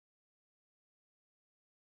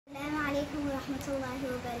alaikum wa rahmatullahi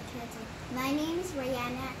wa barakatuh. My name is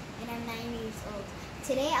Rayana and I'm 9 years old.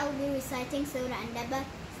 Today I'll be reciting Surah An-Naba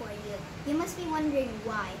for you. You must be wondering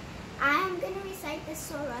why. I am going to recite this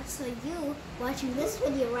surah so you watching this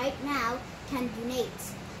video right now can donate.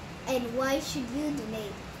 And why should you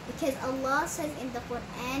donate? Because Allah says in the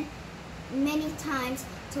Quran many times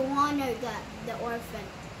to honor the orphan,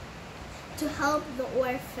 to help the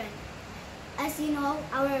orphan. As you know,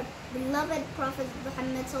 our beloved Prophet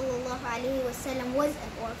Muhammad ﷺ was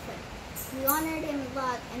an orphan. We honored him a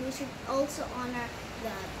lot, and we should also honor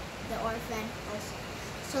the orphan also.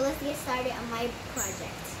 So let's get started on my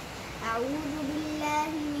project. أعوذ بالله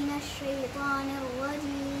من الشيطان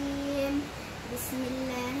الرجيم. بسم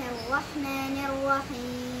الله الرحمن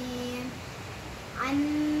الرحيم.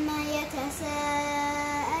 عما يتساءلون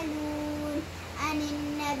عن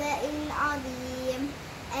النبأ العظيم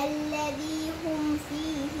الذي هم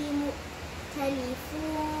فيه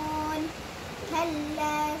مختلفون.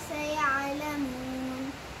 كلا سيعلمون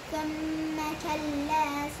ثم كلا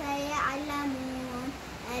سيعلمون.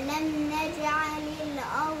 ألم نجعل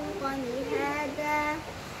الأرض مهادا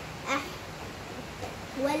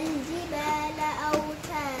والجبال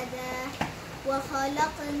أوتادا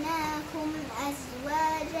وخلقناكم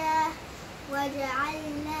أزواجا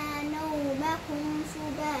وجعلنا نومكم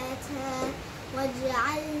سباتا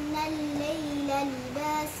وجعلنا الليل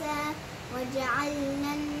لباسا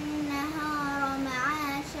وجعلنا النهار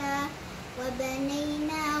معاشا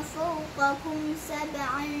وبنينا فوقكم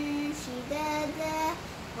سبعا شدادا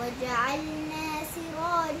وجعلنا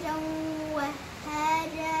سراجا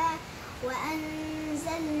وهاجا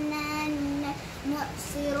وأنزلنا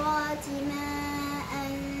المعصرات ماء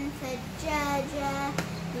ثجاجا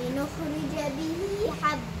لنخرج به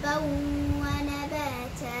حبا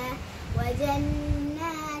ونباتا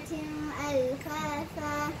وجنات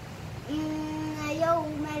ألفافا. إن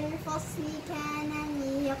يوم الفصل كان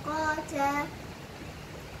ميقاتا.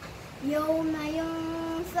 يوم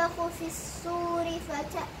ينفخ في الصور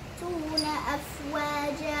فتأتون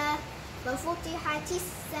أفواجا وفتحت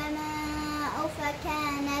السماء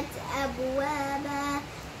فكانت أبوابا.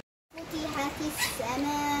 فتحت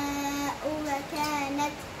السماء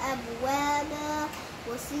وكانت أبوابا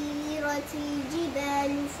وسيرت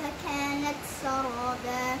الجبال فكانت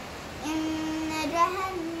سرابا. إن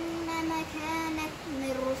جهنم كانت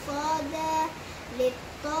مرصادا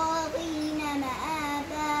للطاغين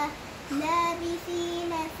مآبا.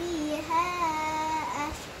 لابثين فيها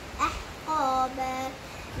أحقابا.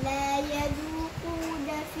 لا يذوقون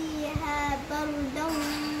فيها بردا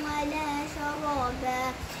ولا شرابا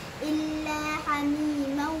إلا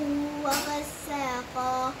حميما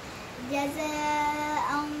وغساقا جزاء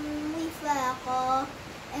وفاقا.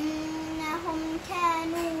 إنهم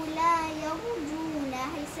كانوا لا يرجون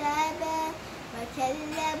حسابا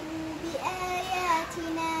وكذبوا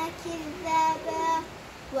بآياتنا كذابا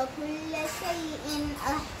وكل شيء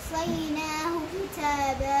أحصيناه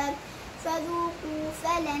كتابا. فذوقوا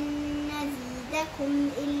فلن نزيدكم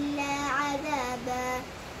إلا عذابا.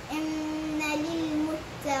 إن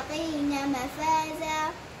للمتقين مفازا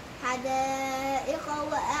حدائق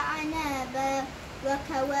وأعنابا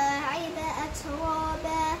وكواعب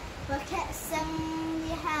أترابا وكأسا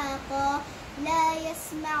دهاقا. لا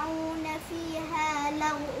يسمعون فيها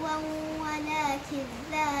لغوا ولا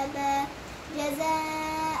كذابا.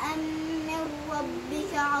 جزاء من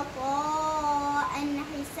ربك عطاء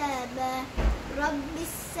حسابا. رب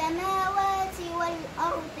السماوات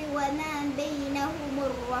والأرض وما بينهم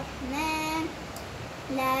الرحمن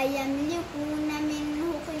لا يملكون منه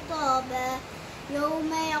خطابا.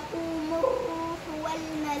 يوم يقوم الروح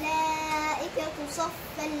والملائكة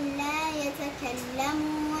صفا لا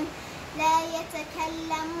يتكلمون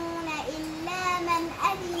إلا من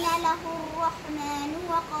أذن له الرحمن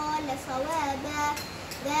وقال صوابا.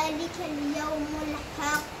 ذلك اليوم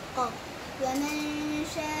الحق ومن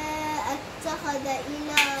شاء اتخذ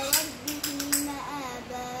إلى ربه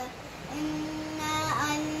مآبا. إنا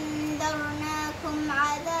أنذرناكم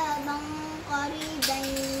عذابا قريبا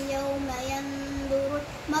يوم ينظر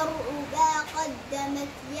المرء ما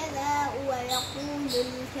قدمت يداه ويقول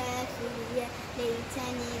الكافر يا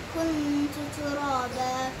ليتني كنت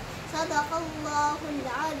ترابا. صدق الله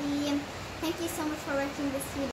العظيم. Thank you so much for watching this video.